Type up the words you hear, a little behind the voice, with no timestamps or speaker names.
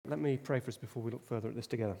Let me pray for us before we look further at this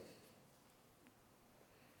together.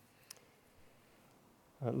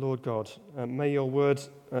 Lord God, may your word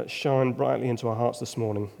shine brightly into our hearts this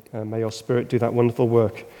morning. May your Spirit do that wonderful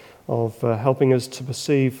work of helping us to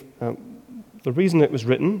perceive the reason it was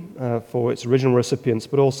written for its original recipients,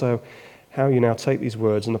 but also how you now take these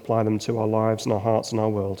words and apply them to our lives and our hearts and our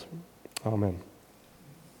world. Amen.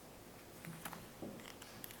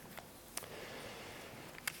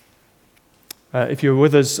 If you were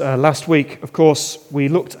with us last week, of course, we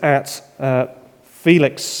looked at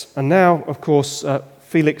Felix, and now, of course,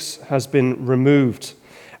 Felix has been removed,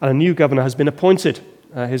 and a new governor has been appointed.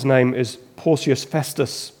 His name is Porcius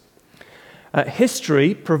Festus.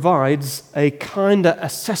 History provides a kinder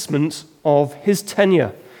assessment of his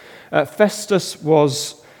tenure. Festus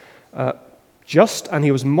was just and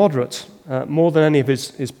he was moderate, more than any of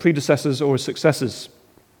his predecessors or his successors.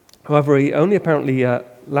 However, he only apparently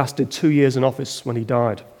lasted 2 years in office when he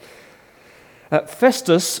died.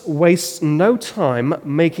 Festus wastes no time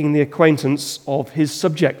making the acquaintance of his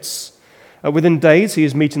subjects. Within days, he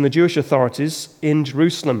is meeting the Jewish authorities in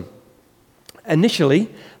Jerusalem. Initially,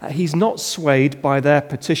 he's not swayed by their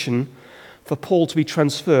petition for Paul to be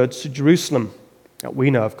transferred to Jerusalem.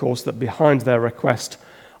 We know, of course, that behind their request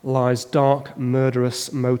lies dark,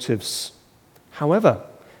 murderous motives. However,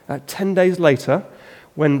 10 days later,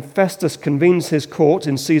 when Festus convenes his court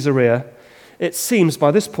in Caesarea, it seems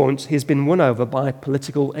by this point he's been won over by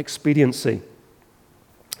political expediency.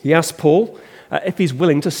 He asks Paul if he's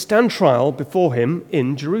willing to stand trial before him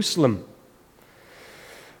in Jerusalem.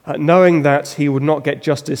 Knowing that he would not get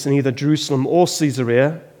justice in either Jerusalem or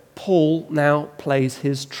Caesarea, Paul now plays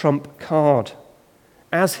his trump card.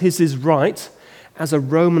 As his right, as a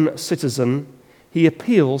Roman citizen, he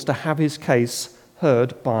appeals to have his case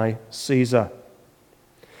heard by Caesar.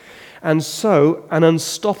 And so an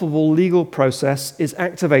unstoppable legal process is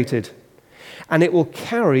activated, and it will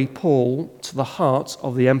carry Paul to the heart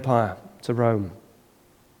of the empire, to Rome.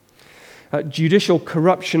 Judicial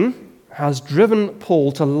corruption has driven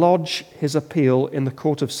Paul to lodge his appeal in the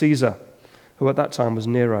court of Caesar, who at that time was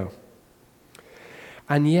Nero.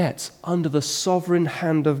 And yet, under the sovereign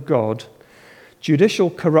hand of God, judicial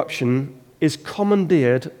corruption is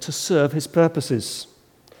commandeered to serve his purposes.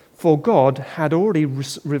 For God had already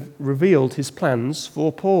revealed his plans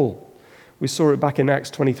for Paul. We saw it back in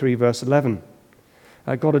Acts 23, verse 11.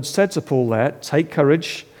 God had said to Paul there, "Take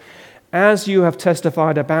courage. As you have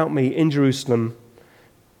testified about me in Jerusalem,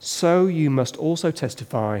 so you must also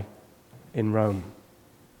testify in Rome."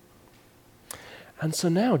 And so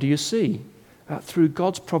now, do you see, through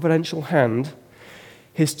God's providential hand,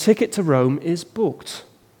 his ticket to Rome is booked.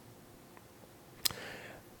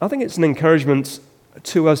 I think it's an encouragement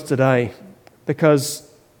to us today, because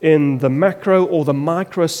in the macro or the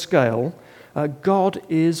micro scale, God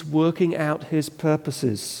is working out his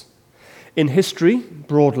purposes in history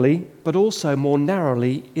broadly, but also more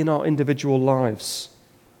narrowly in our individual lives.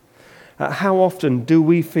 How often do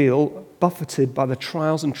we feel buffeted by the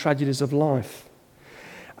trials and tragedies of life?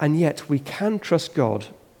 And yet we can trust God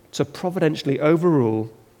to providentially overrule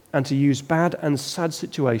and to use bad and sad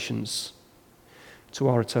situations to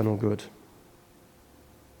our eternal good.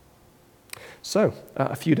 So,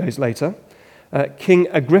 a few days later, King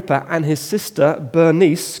Agrippa and his sister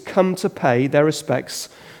Bernice come to pay their respects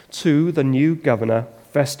to the new governor,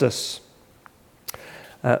 Festus.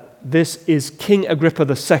 This is King Agrippa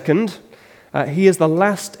II. He is the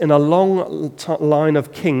last in a long line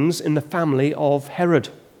of kings in the family of Herod.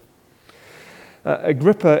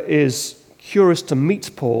 Agrippa is curious to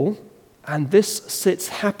meet Paul, and this sits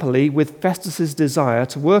happily with Festus's desire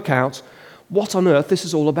to work out what on earth this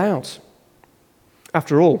is all about.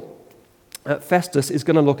 After all, Festus is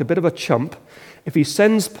going to look a bit of a chump if he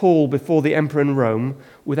sends Paul before the emperor in Rome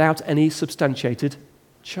without any substantiated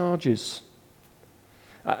charges.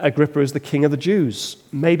 Agrippa is the king of the Jews.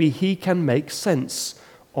 Maybe he can make sense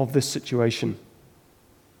of this situation.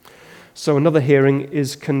 So another hearing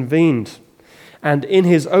is convened, and in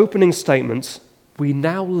his opening statement, we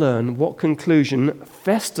now learn what conclusion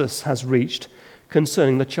Festus has reached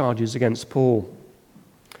concerning the charges against Paul.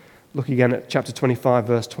 Look again at chapter 25,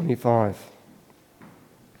 verse 25.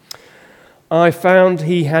 "I found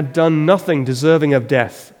he had done nothing deserving of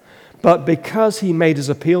death, but because he made his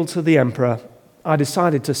appeal to the emperor, I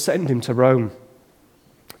decided to send him to Rome.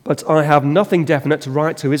 But I have nothing definite to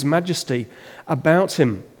write to his majesty about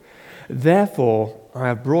him. Therefore, I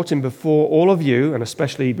have brought him before all of you, and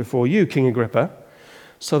especially before you, King Agrippa,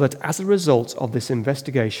 so that as a result of this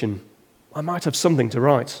investigation, I might have something to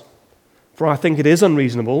write. For I think it is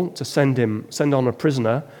unreasonable to send on a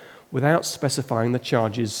prisoner without specifying the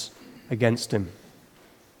charges against him."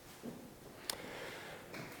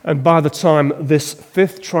 And by the time this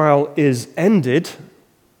fifth trial is ended,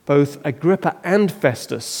 both Agrippa and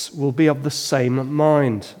Festus will be of the same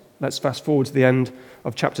mind. Let's fast forward to the end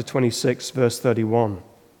of chapter 26, verse 31.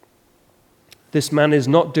 This man is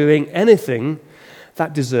not doing anything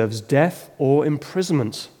that deserves death or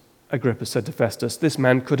imprisonment, Agrippa said to Festus. This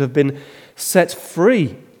man could have been set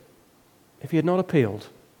free if he had not appealed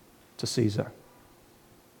to Caesar.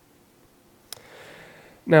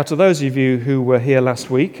 Now, to those of you who were here last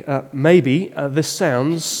week, maybe this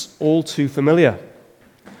sounds all too familiar.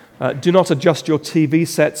 Do not adjust your TV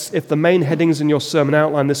sets if the main headings in your sermon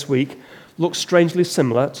outline this week look strangely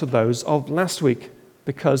similar to those of last week,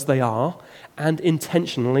 because they are, and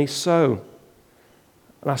intentionally so.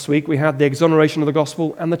 Last week we had the exoneration of the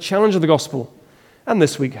gospel and the challenge of the gospel. And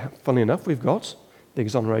this week, funnily enough, we've got the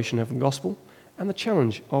exoneration of the gospel and the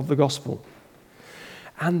challenge of the gospel.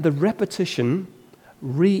 And the repetition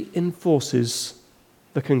reinforces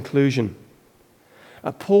the conclusion.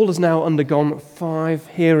 Paul has now undergone 5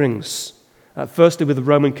 hearings. Firstly with the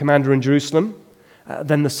Roman commander in Jerusalem,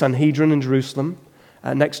 then the Sanhedrin in Jerusalem,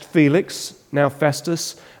 next Felix, now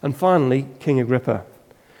Festus, and finally King Agrippa.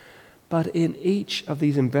 But in each of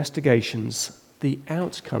these investigations, the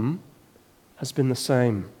outcome has been the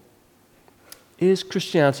same. Is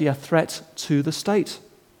Christianity a threat to the state?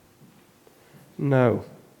 No.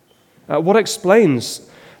 What explains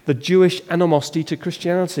the Jewish animosity to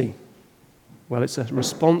Christianity? Well, it's a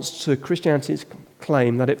response to Christianity's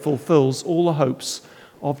claim that it fulfills all the hopes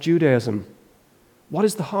of Judaism. What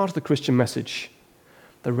is the heart of the Christian message?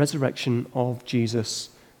 The resurrection of Jesus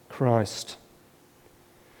Christ.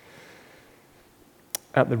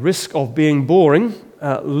 At the risk of being boring,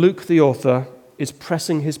 Luke, the author, is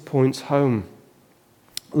pressing his points home.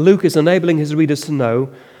 Luke is enabling his readers to know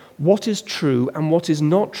what is true and what is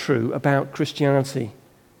not true about Christianity.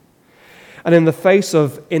 And in the face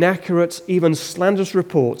of inaccurate, even slanderous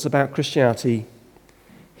reports about Christianity,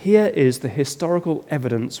 here is the historical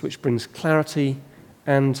evidence which brings clarity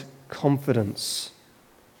and confidence.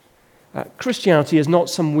 Christianity is not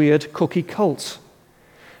some weird cookie cult.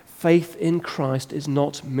 Faith in Christ is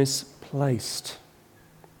not misplaced.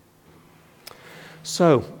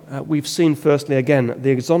 So, we've seen firstly again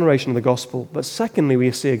the exoneration of the gospel, but secondly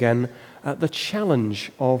we see again the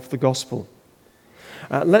challenge of the gospel.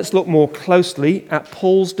 Let's look more closely at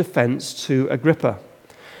Paul's defense to Agrippa,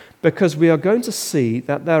 because we are going to see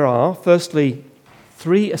that there are, firstly,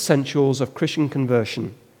 3 essentials of Christian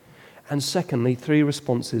conversion, and secondly, 3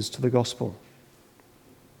 responses to the gospel.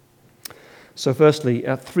 So firstly,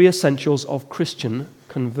 3 essentials of Christian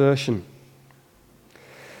conversion.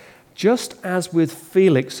 Just as with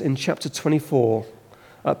Felix in chapter 24,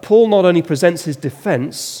 Paul not only presents his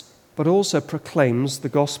defense, but also proclaims the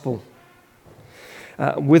gospel.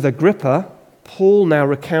 With Agrippa, Paul now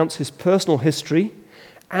recounts his personal history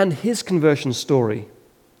and his conversion story,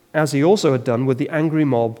 as he also had done with the angry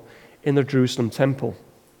mob in the Jerusalem temple.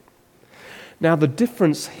 Now, the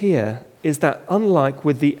difference here is that unlike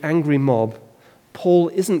with the angry mob, Paul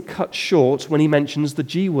isn't cut short when he mentions the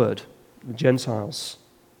G word, the Gentiles.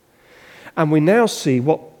 And we now see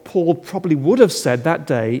what Paul probably would have said that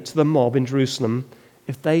day to the mob in Jerusalem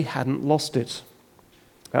if they hadn't lost it.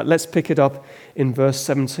 Let's pick it up in verse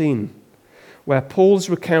 17, where Paul is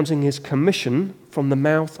recounting his commission from the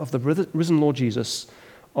mouth of the risen Lord Jesus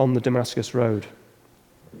on the Damascus Road.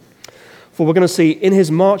 For we're going to see in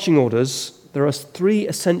his marching orders, there are 3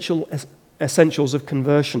 essentials of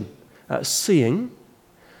conversion: seeing,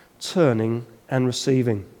 turning, and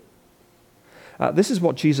receiving. This is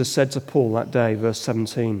what Jesus said to Paul that day, verse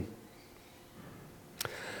 17.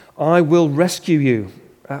 I will rescue you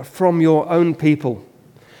from your own people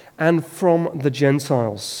and from the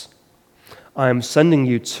Gentiles. I am sending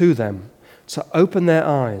you to them to open their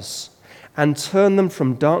eyes and turn them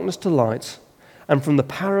from darkness to light and from the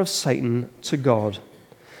power of Satan to God,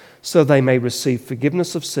 so they may receive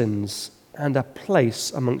forgiveness of sins and a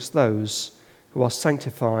place amongst those who are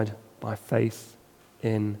sanctified by faith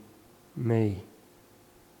in me.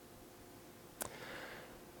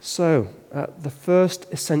 So, the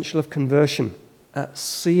first essential of conversion,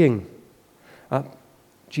 seeing.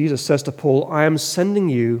 Jesus says to Paul, I am sending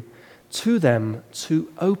you to them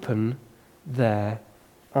to open their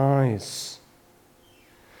eyes.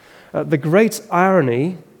 The great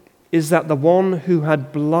irony is that the one who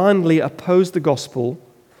had blindly opposed the gospel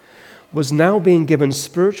was now being given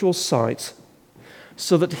spiritual sight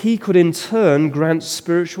so that he could in turn grant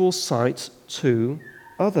spiritual sight to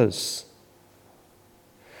others.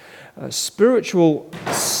 Spiritual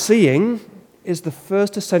seeing is the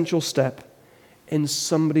first essential step in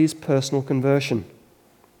somebody's personal conversion.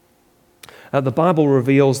 The Bible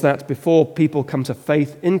reveals that before people come to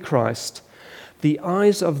faith in Christ, the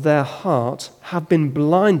eyes of their heart have been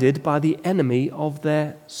blinded by the enemy of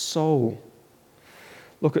their soul.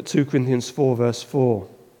 Look at 2 Corinthians 4, verse 4.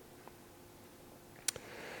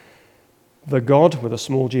 The God, with a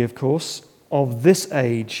small g of course, of this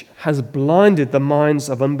age has blinded the minds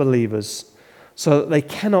of unbelievers so that they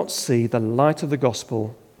cannot see the light of the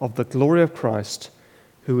gospel of the glory of Christ,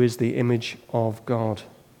 who is the image of God.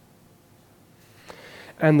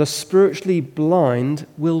 And the spiritually blind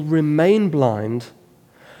will remain blind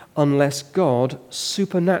unless God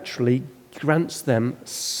supernaturally grants them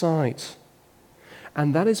sight.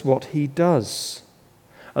 And that is what he does.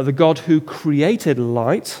 The God who created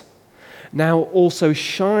light now also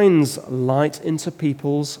shines light into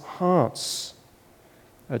people's hearts.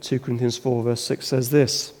 2 Corinthians 4 verse 6 says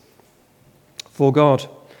this, "For God,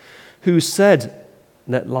 who said,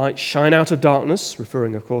 'Let light shine out of darkness,'"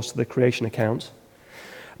 referring of course to the creation account,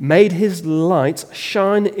 "made his light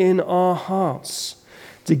shine in our hearts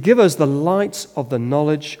to give us the light of the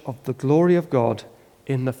knowledge of the glory of God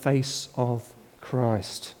in the face of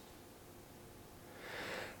Christ."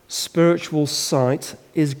 Spiritual sight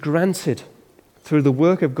is granted through the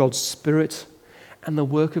work of God's Spirit and the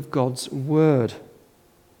work of God's Word.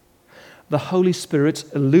 The Holy Spirit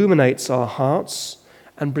illuminates our hearts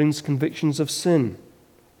and brings convictions of sin.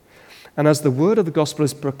 And as the word of the gospel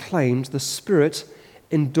is proclaimed, the Spirit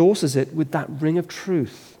endorses it with that ring of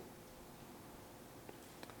truth.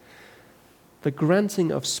 The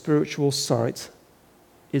granting of spiritual sight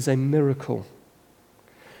is a miracle.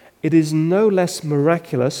 It is no less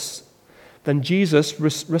miraculous than Jesus'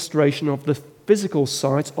 restoration of the physical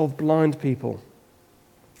sight of blind people.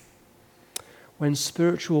 When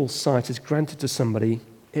spiritual sight is granted to somebody,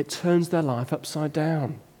 it turns their life upside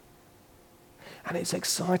down. And it's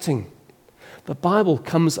exciting. The Bible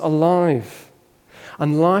comes alive,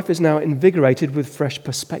 and life is now invigorated with fresh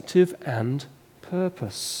perspective and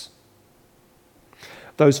purpose.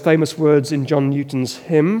 Those famous words in John Newton's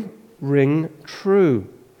hymn ring true.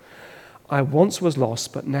 "I once was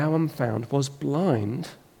lost, but now am found, was blind,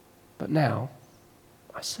 but now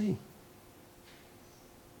I see."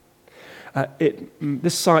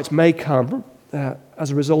 This sight may come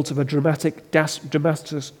as a result of a dramatic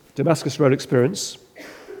Damascus Road experience,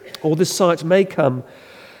 or this sight may come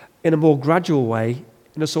in a more gradual way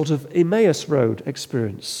in a sort of Emmaus Road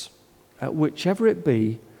experience. Whichever it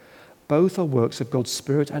be, both are works of God's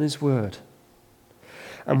Spirit and His Word.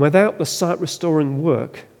 And without the sight-restoring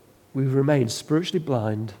work, we remain spiritually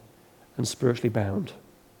blind and spiritually bound.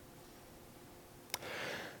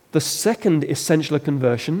 The second essential of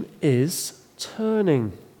conversion is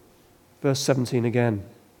turning. Verse 17 again.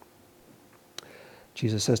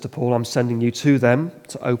 Jesus says to Paul, "I'm sending you to them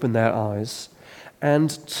to open their eyes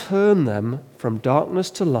and turn them from darkness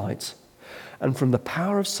to light and from the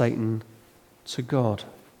power of Satan to God."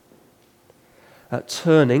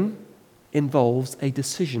 Turning involves a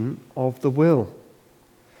decision of the will.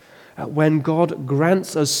 When God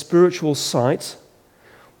grants us spiritual sight,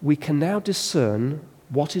 we can now discern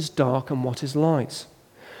what is dark and what is light,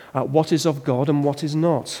 what is of God and what is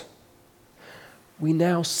not. We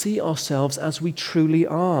now see ourselves as we truly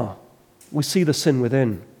are. We see the sin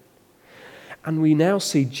within. And we now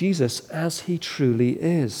see Jesus as he truly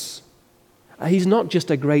is. He's not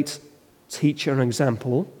just a great teacher and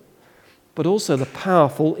example, but also the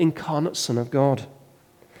powerful incarnate Son of God.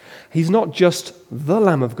 He's not just the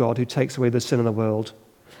Lamb of God who takes away the sin of the world.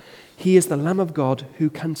 He is the Lamb of God who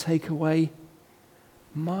can take away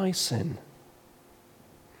my sin.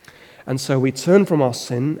 And so we turn from our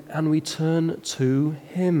sin and we turn to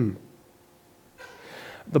Him.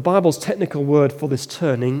 The Bible's technical word for this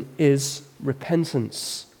turning is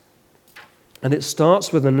repentance. And it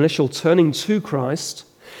starts with an initial turning to Christ,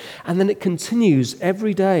 and then it continues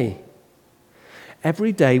every day.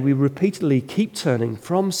 Every day we repeatedly keep turning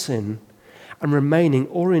from sin and remaining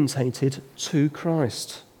orientated to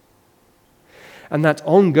Christ. And that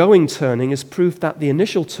ongoing turning is proof that the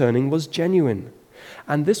initial turning was genuine.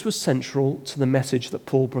 And this was central to the message that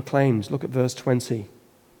Paul proclaimed. Look at verse 20.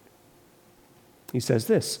 He says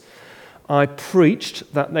this, "I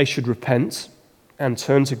preached that they should repent and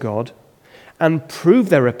turn to God and prove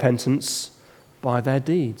their repentance by their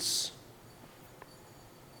deeds."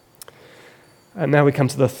 And now we come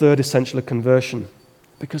to the third essential of conversion,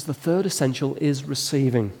 because the third essential is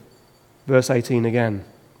receiving. Verse 18 again.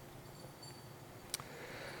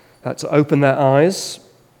 To open their eyes,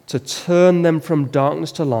 to turn them from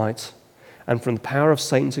darkness to light, and from the power of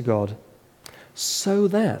Satan to God, so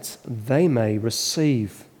that they may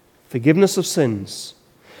receive forgiveness of sins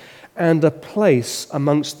and a place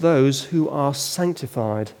amongst those who are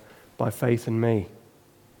sanctified by faith in me.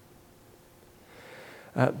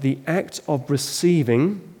 The act of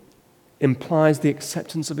receiving implies the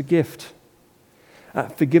acceptance of a gift.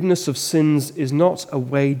 Forgiveness of sins is not a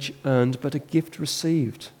wage earned, but a gift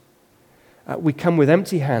received. We come with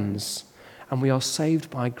empty hands, and we are saved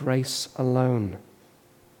by grace alone.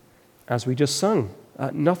 As we just sung,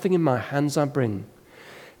 nothing in my hands I bring,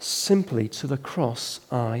 simply to the cross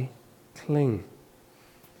I cling.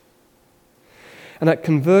 And at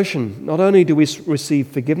conversion, not only do we receive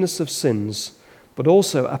forgiveness of sins, but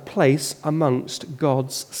also a place amongst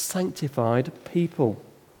God's sanctified people.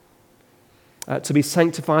 To be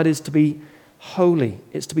sanctified is to be holy,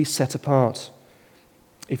 it's to be set apart.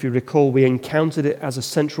 If you recall, we encountered it as a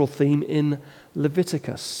central theme in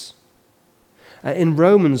Leviticus. In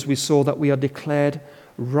Romans, we saw that we are declared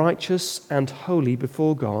righteous and holy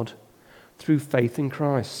before God through faith in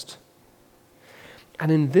Christ.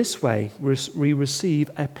 And in this way, we receive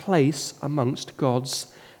a place amongst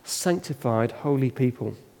God's sanctified holy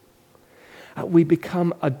people. We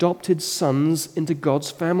become adopted sons into God's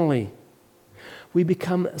family. We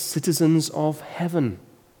become citizens of heaven.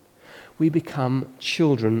 We become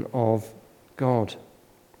children of God.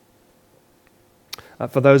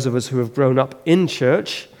 For those of us who have grown up in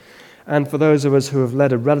church, and for those of us who have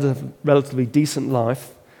led a relatively decent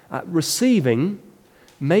life, receiving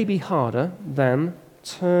may be harder than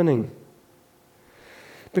turning.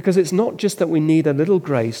 Because it's not just that we need a little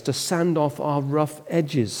grace to sand off our rough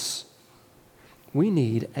edges. We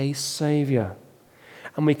need a Savior.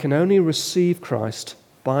 And we can only receive Christ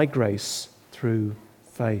by grace through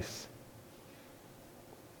faith.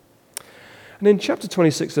 And in chapter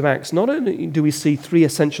 26 of Acts, not only do we see 3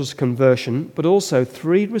 essentials of conversion, but also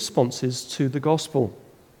 3 responses to the gospel.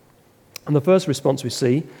 And the first response we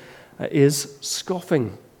see is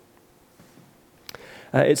scoffing.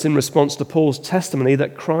 It's in response to Paul's testimony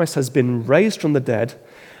that Christ has been raised from the dead,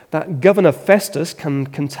 that Governor Festus can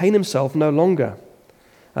contain himself no longer.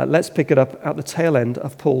 Let's pick it up at the tail end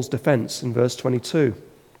of Paul's defense in verse 22.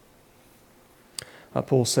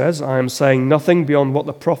 Paul says, I am saying nothing beyond what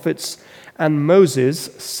the prophets and Moses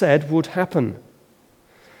said would happen,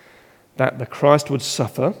 that the Christ would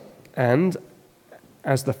suffer and,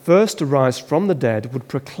 as the first to rise from the dead, would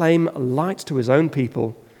proclaim light to his own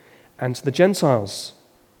people and to the Gentiles.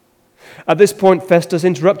 At this point, Festus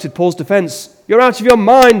interrupted Paul's defense. You're out of your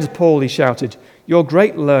mind, Paul, he shouted. Your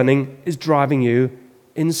great learning is driving you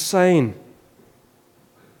insane.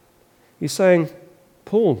 He's saying,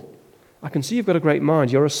 Paul, I can see you've got a great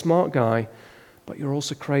mind. You're a smart guy, but you're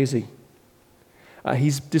also crazy.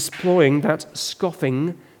 He's deploying that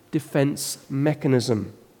scoffing defense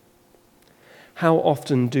mechanism. How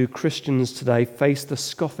often do Christians today face the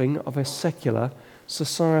scoffing of a secular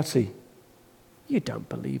society? You don't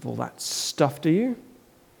believe all that stuff, do you?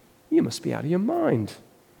 You must be out of your mind.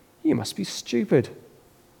 You must be stupid.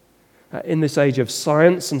 In this age of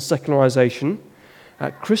science and secularization,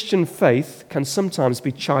 Christian faith can sometimes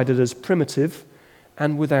be chided as primitive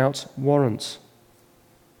and without warrant.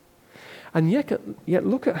 And yet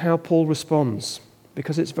look at how Paul responds,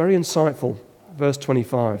 because it's very insightful. Verse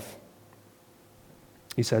 25.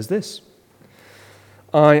 He says this,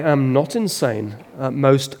 I am not insane,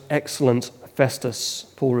 most excellent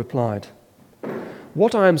Festus, Paul replied.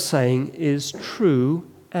 What I am saying is true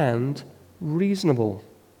and reasonable.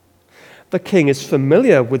 The king is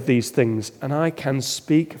familiar with these things, and I can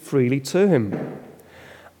speak freely to him.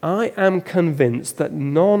 I am convinced that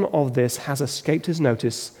none of this has escaped his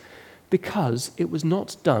notice because it was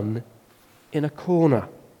not done in a corner.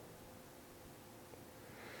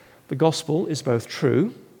 The gospel is both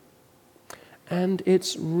true and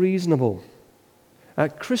it's reasonable.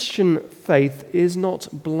 Christian faith is not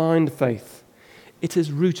blind faith. It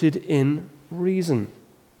is rooted in reason.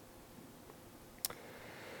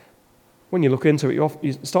 When you look into it,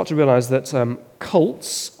 you start to realize that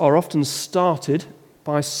cults are often started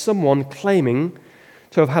by someone claiming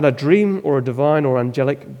to have had a dream or a divine or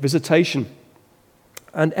angelic visitation.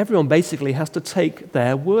 And everyone basically has to take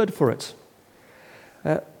their word for it.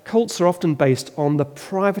 Cults are often based on the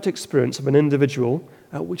private experience of an individual,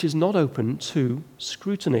 which is not open to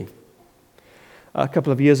scrutiny. A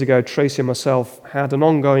couple of years ago, Tracy and myself had an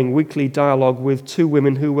ongoing weekly dialogue with 2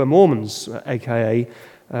 women who were Mormons, aka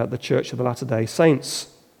the Church of the Latter-day Saints.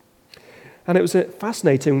 And it was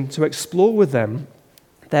fascinating to explore with them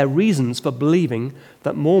their reasons for believing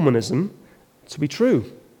that Mormonism to be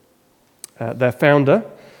true. Their founder,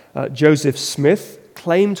 Joseph Smith,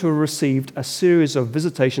 claimed to have received a series of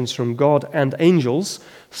visitations from God and angels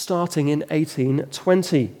starting in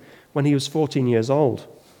 1820, when he was 14 years old.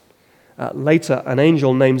 Later, an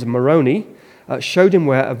angel named Moroni showed him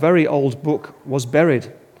where a very old book was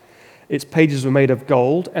buried. Its pages were made of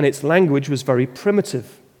gold, and its language was very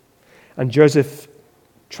primitive. And Joseph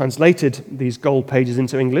translated these gold pages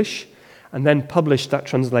into English and then published that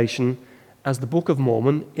translation as the Book of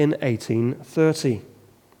Mormon in 1830.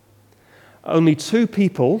 Only 2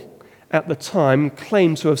 people at the time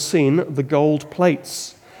claimed to have seen the gold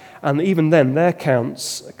plates, and even then their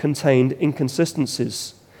accounts contained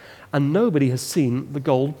inconsistencies, and nobody has seen the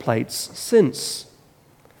gold plates since.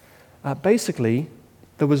 Basically,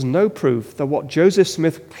 there was no proof that what Joseph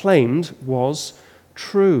Smith claimed was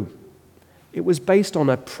true. It was based on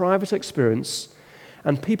a private experience,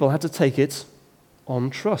 and people had to take it on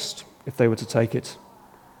trust if they were to take it.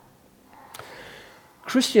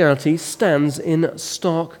 Christianity stands in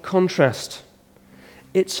stark contrast.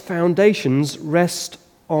 Its foundations rest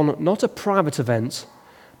on not a private event,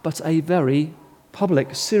 but a very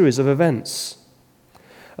public series of events.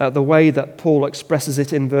 The way that Paul expresses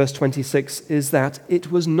it in verse 26 is that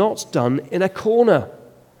it was not done in a corner.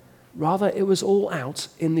 Rather, it was all out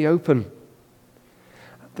in the open.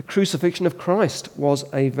 The crucifixion of Christ was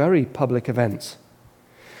a very public event.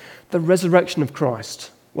 The resurrection of Christ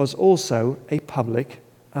was also a public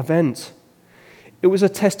event. It was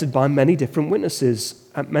attested by many different witnesses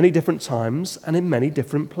at many different times and in many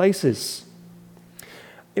different places.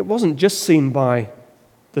 It wasn't just seen by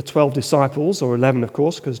the 12 disciples, or 11 of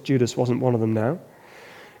course, because Judas wasn't one of them now.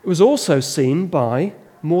 It was also seen by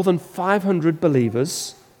more than 500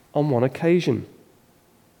 believers on one occasion.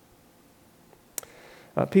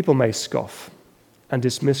 People may scoff and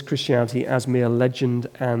dismiss Christianity as mere legend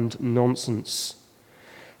and nonsense.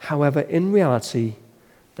 However, in reality,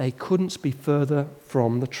 they couldn't be further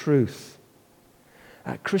from the truth.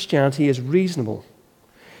 Christianity is reasonable,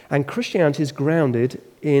 and Christianity is grounded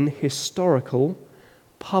in historical,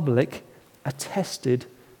 public, attested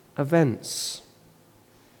events.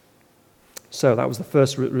 So that was the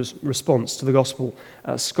first response to the gospel,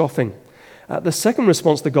 scoffing. The second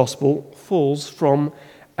response to the gospel falls from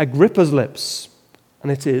Agrippa's lips,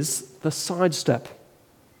 and it is the sidestep.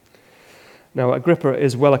 Now, Agrippa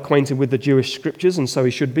is well acquainted with the Jewish scriptures, and so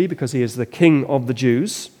he should be, because he is the king of the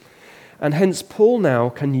Jews. And hence, Paul now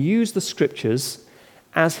can use the scriptures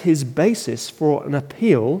as his basis for an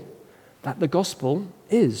appeal that the gospel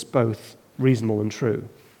is both reasonable and true.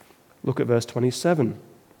 Look at verse 27.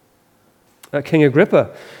 King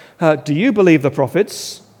Agrippa, do you believe the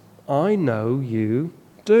prophets? I know you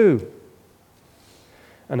do.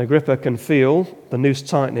 And Agrippa can feel the noose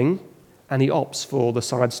tightening, and he opts for the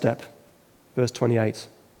sidestep. Verse 28.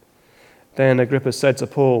 Then Agrippa said to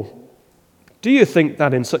Paul, do you think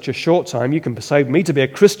that in such a short time you can persuade me to be a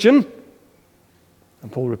Christian?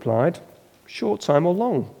 And Paul replied, short time or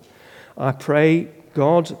long, I pray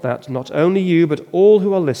God that not only you but all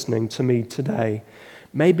who are listening to me today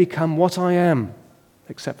may become what I am,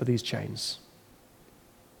 except for these chains.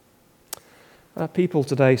 People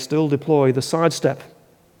today still deploy the sidestep,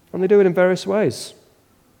 and they do it in various ways.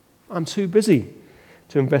 I'm too busy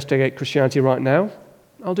to investigate Christianity right now.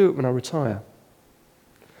 I'll do it when I retire.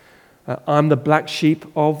 I'm the black sheep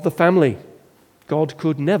of the family. God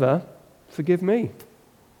could never forgive me.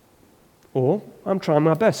 Or I'm trying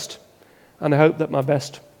my best, and I hope that my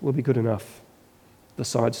best will be good enough. The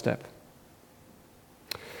sidestep.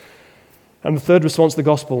 And the third response to the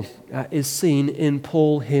gospel is seen in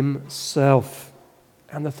Paul himself.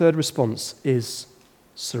 And the third response is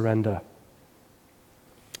surrender.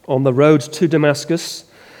 On the road to Damascus,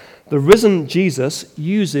 the risen Jesus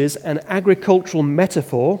uses an agricultural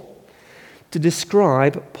metaphor to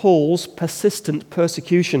describe Paul's persistent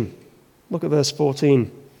persecution. Look at verse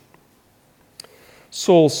 14.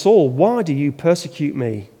 Saul, Saul, why do you persecute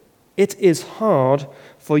me? It is hard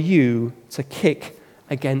for you to kick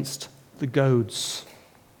against the goads.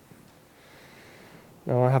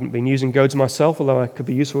 Now, I haven't been using goads myself, although I could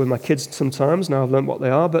be useful with my kids sometimes. Now I've learned what they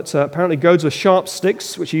are. But apparently goads were sharp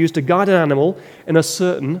sticks which are used to guide an animal in a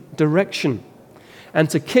certain direction. And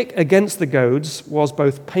to kick against the goads was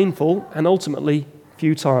both painful and ultimately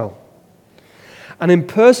futile. And in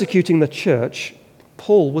persecuting the church,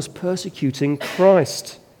 Paul was persecuting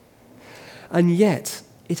Christ. And yet,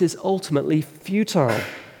 it is ultimately futile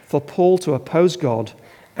for Paul to oppose God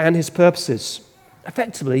and his purposes.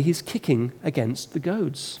 Effectively, he's kicking against the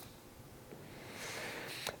goads.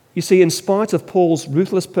 You see, in spite of Paul's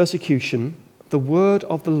ruthless persecution, the word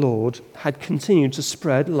of the Lord had continued to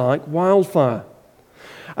spread like wildfire.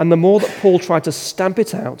 And the more that Paul tried to stamp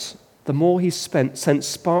it out, the more he sent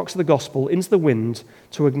sparks of the gospel into the wind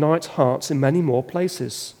to ignite hearts in many more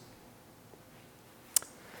places.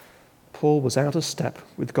 Paul was out of step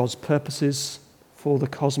with God's purposes for the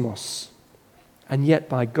cosmos. And yet,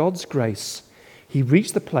 by God's grace, he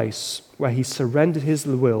reached the place where he surrendered his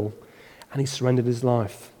will and he surrendered his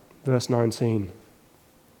life. Verse 19.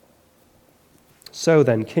 So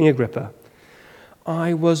then, King Agrippa,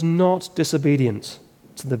 I was not disobedient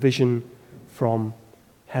to the vision from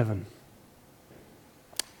heaven.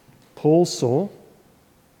 Paul saw,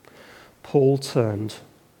 Paul turned,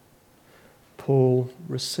 Paul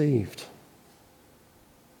received.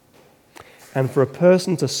 And for a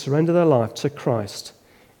person to surrender their life to Christ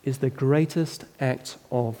is the greatest act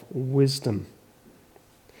of wisdom.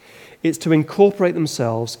 It's to incorporate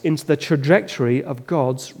themselves into the trajectory of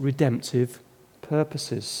God's redemptive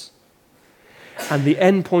purposes. And the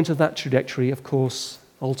end point of that trajectory, of course,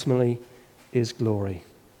 ultimately is glory.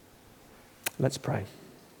 Let's pray.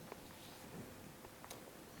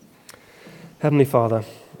 Heavenly Father,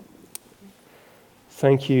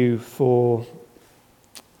 thank you for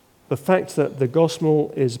the fact that the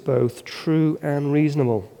gospel is both true and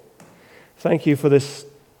reasonable. Thank you for this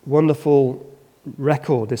wonderful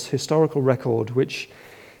record, this historical record, which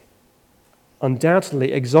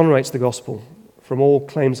undoubtedly exonerates the gospel from all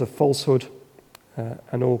claims of falsehood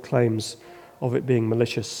and all claims of it being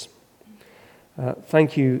malicious.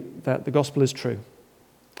 Thank you that the gospel is true.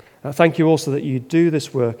 Thank you also that you do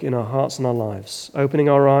this work in our hearts and our lives, opening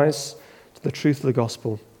our eyes to the truth of the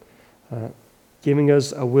gospel, giving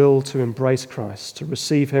us a will to embrace Christ, to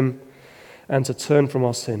receive him, and to turn from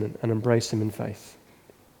our sin and embrace him in faith.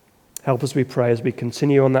 Help us, we pray, as we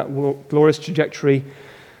continue on that glorious trajectory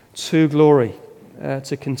to glory,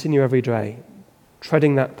 to continue every day,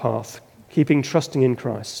 treading that path, keeping trusting in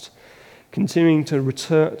Christ, continuing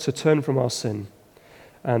to turn from our sin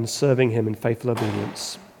and serving him in faithful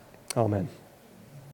obedience. Amen.